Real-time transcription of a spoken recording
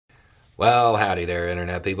Well, howdy there,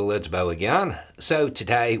 Internet people. It's Bo again. So,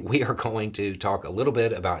 today we are going to talk a little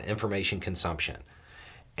bit about information consumption.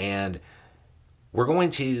 And we're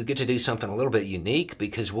going to get to do something a little bit unique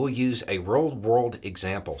because we'll use a real world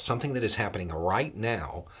example, something that is happening right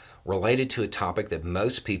now related to a topic that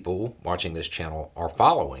most people watching this channel are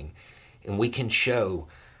following. And we can show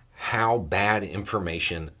how bad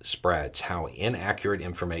information spreads, how inaccurate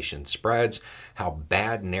information spreads, how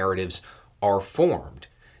bad narratives are formed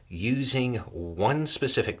using one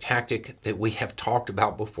specific tactic that we have talked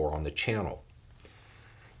about before on the channel.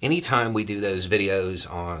 Anytime we do those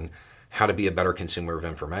videos on how to be a better consumer of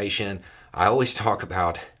information, I always talk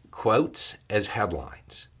about quotes as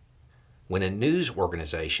headlines. When a news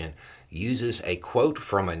organization uses a quote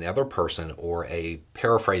from another person or a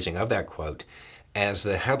paraphrasing of that quote as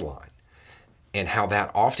the headline, and how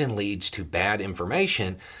that often leads to bad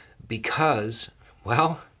information because,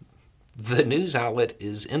 well, the news outlet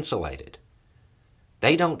is insulated.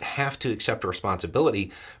 They don't have to accept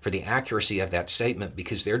responsibility for the accuracy of that statement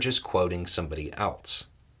because they're just quoting somebody else.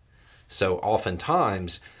 So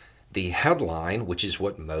oftentimes, the headline, which is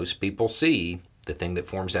what most people see, the thing that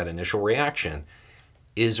forms that initial reaction,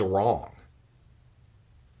 is wrong.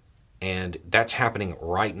 And that's happening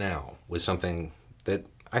right now with something that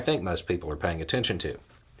I think most people are paying attention to.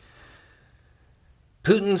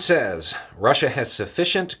 Putin says Russia has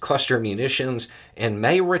sufficient cluster munitions and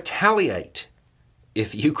may retaliate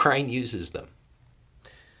if Ukraine uses them.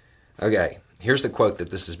 Okay, here's the quote that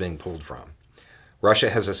this is being pulled from. Russia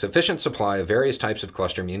has a sufficient supply of various types of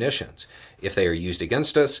cluster munitions. If they are used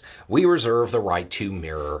against us, we reserve the right to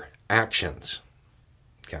mirror actions.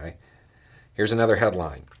 Okay, here's another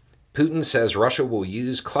headline. Putin says Russia will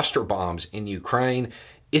use cluster bombs in Ukraine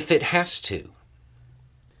if it has to.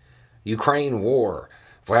 Ukraine war.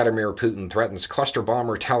 Vladimir Putin threatens cluster bomb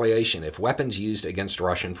retaliation if weapons used against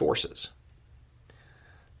Russian forces.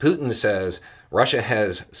 Putin says Russia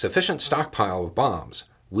has sufficient stockpile of bombs,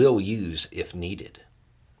 will use if needed.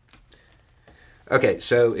 Okay,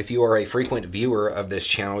 so if you are a frequent viewer of this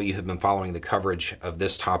channel, you have been following the coverage of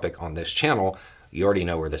this topic on this channel, you already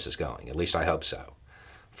know where this is going. At least I hope so.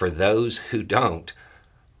 For those who don't,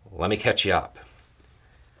 let me catch you up.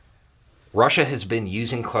 Russia has been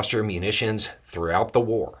using cluster munitions throughout the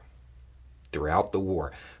war.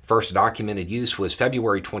 First documented use was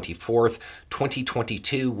February 24th,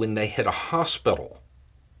 2022, when they hit a hospital.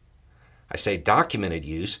 I say documented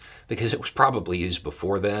use because it was probably used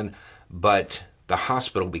before then, but the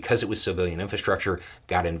hospital, because it was civilian infrastructure,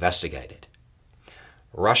 got investigated.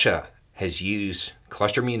 Russia has used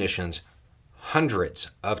cluster munitions hundreds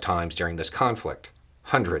of times during this conflict.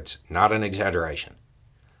 Hundreds, not an exaggeration.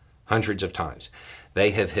 Hundreds of times.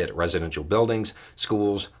 They have hit residential buildings,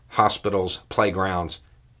 schools, hospitals, playgrounds,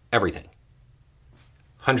 everything.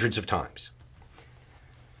 Hundreds of times.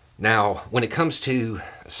 Now, when it comes to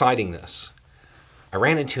citing this, I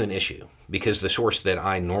ran into an issue because the source that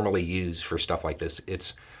I normally use for stuff like this,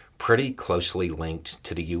 it's pretty closely linked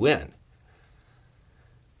to the UN.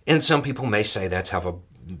 And some people may say that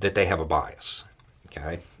they have a bias.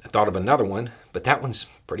 Okay, I thought of another one, but that one's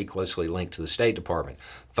pretty closely linked to the State Department.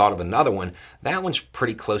 Thought of another one, that one's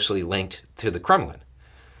pretty closely linked to the Kremlin.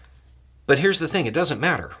 But here's the thing, it doesn't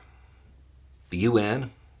matter. The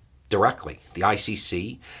UN, directly, the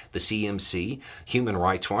ICC, the CMC, Human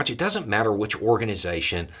Rights Watch, it doesn't matter which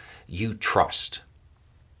organization you trust.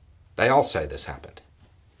 They all say this happened.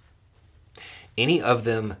 Any of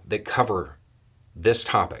them that cover this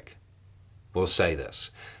topic will say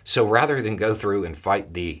this. So rather than go through and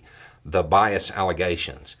fight the bias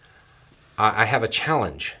allegations, I have a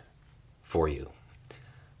challenge for you.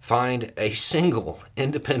 Find a single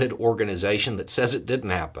independent organization that says it didn't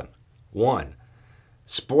happen. One.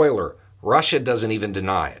 Spoiler, Russia doesn't even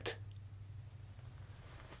deny it.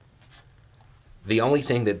 The only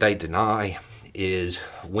thing that they deny is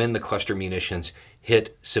when the cluster munitions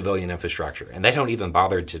hit civilian infrastructure, and they don't even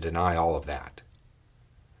bother to deny all of that.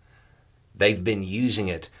 They've been using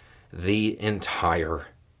it the entire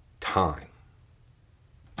time.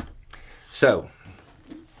 So,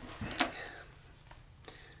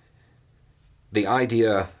 the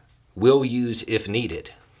idea, will use if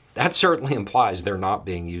needed, that certainly implies they're not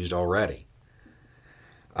being used already.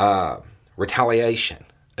 Retaliation,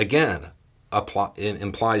 again,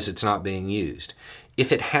 implies it's not being used.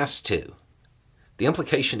 If it has to, the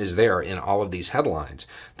implication is there in all of these headlines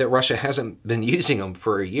that Russia hasn't been using them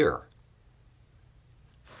for a year.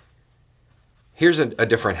 Here's a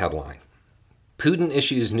different headline. Putin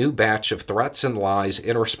issues new batch of threats and lies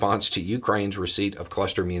in response to Ukraine's receipt of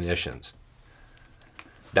cluster munitions.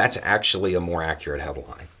 That's actually a more accurate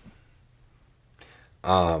headline.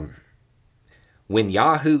 When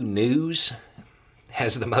Yahoo News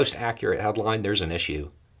has the most accurate headline, there's an issue.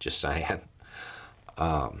 Just saying.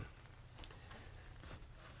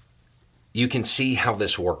 You can see how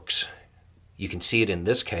this works. You can see it in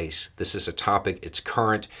this case. This is a topic, it's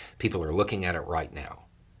current. People are looking at it right now.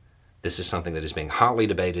 This is something that is being hotly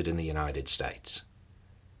debated in the United States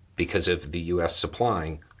because of the U.S.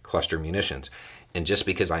 supplying cluster munitions. And just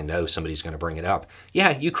because I know somebody's going to bring it up,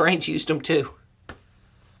 yeah, Ukraine's used them too.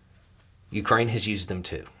 Ukraine has used them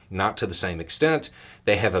too. Not to the same extent.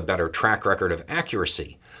 They have a better track record of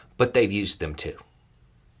accuracy, but they've used them too.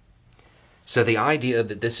 So the idea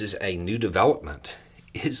that this is a new development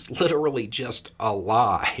is literally just a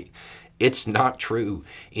lie. It's not true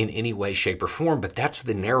in any way, shape, or form, but that's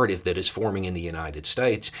the narrative that is forming in the United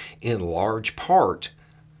States, in large part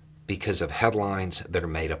because of headlines that are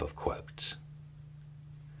made up of quotes.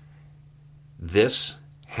 This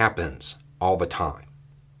happens all the time.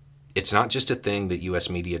 It's not just a thing that U.S.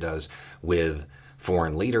 media does with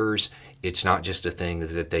foreign leaders. It's not just a thing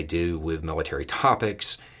that they do with military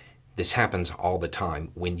topics. This happens all the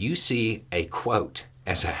time. When you see a quote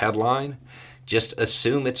as a headline, just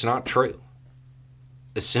assume it's not true.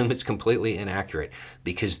 Assume it's completely inaccurate,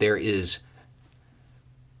 because there is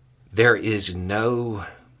no...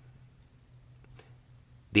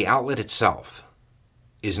 The outlet itself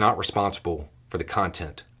is not responsible for the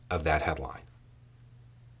content of that headline.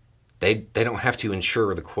 They don't have to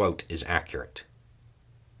ensure the quote is accurate.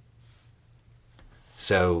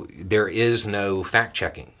 So there is no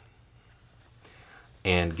fact-checking.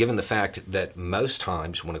 And given the fact that most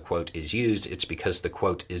times when a quote is used, it's because the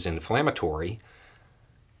quote is inflammatory,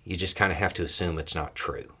 you just kind of have to assume it's not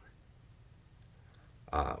true.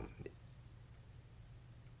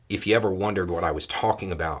 If you ever wondered what I was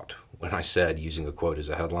talking about when I said using a quote as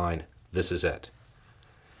a headline, this is it.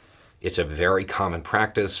 It's a very common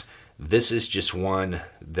practice. This is just one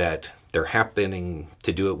that they're happening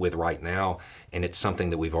to do it with right now, and it's something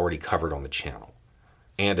that we've already covered on the channel.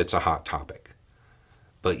 And it's a hot topic.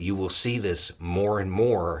 But you will see this more and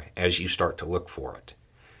more as you start to look for it.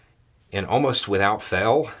 And almost without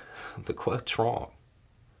fail, the quote's wrong.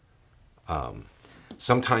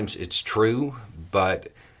 Sometimes it's true,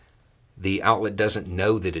 but the outlet doesn't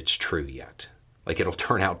know that it's true yet. Like, it'll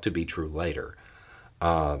turn out to be true later.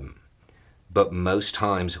 But most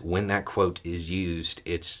times when that quote is used,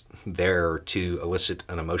 it's there to elicit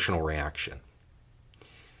an emotional reaction.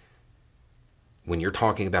 When you're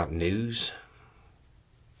talking about news,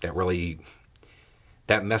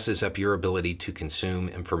 that messes up your ability to consume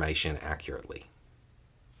information accurately.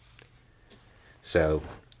 So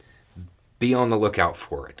be on the lookout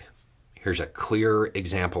for it. Here's a clear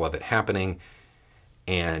example of it happening,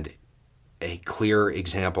 and a clear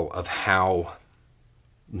example of how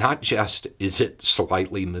not just is it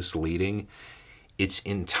slightly misleading, it's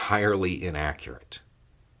entirely inaccurate.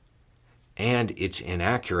 And it's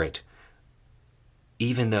inaccurate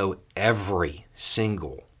even though every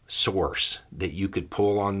single source that you could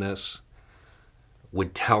pull on this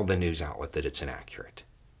would tell the news outlet that it's inaccurate.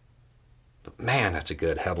 But man, that's a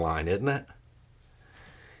good headline, isn't it?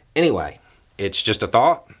 Anyway, it's just a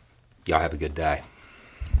thought. Y'all have a good day.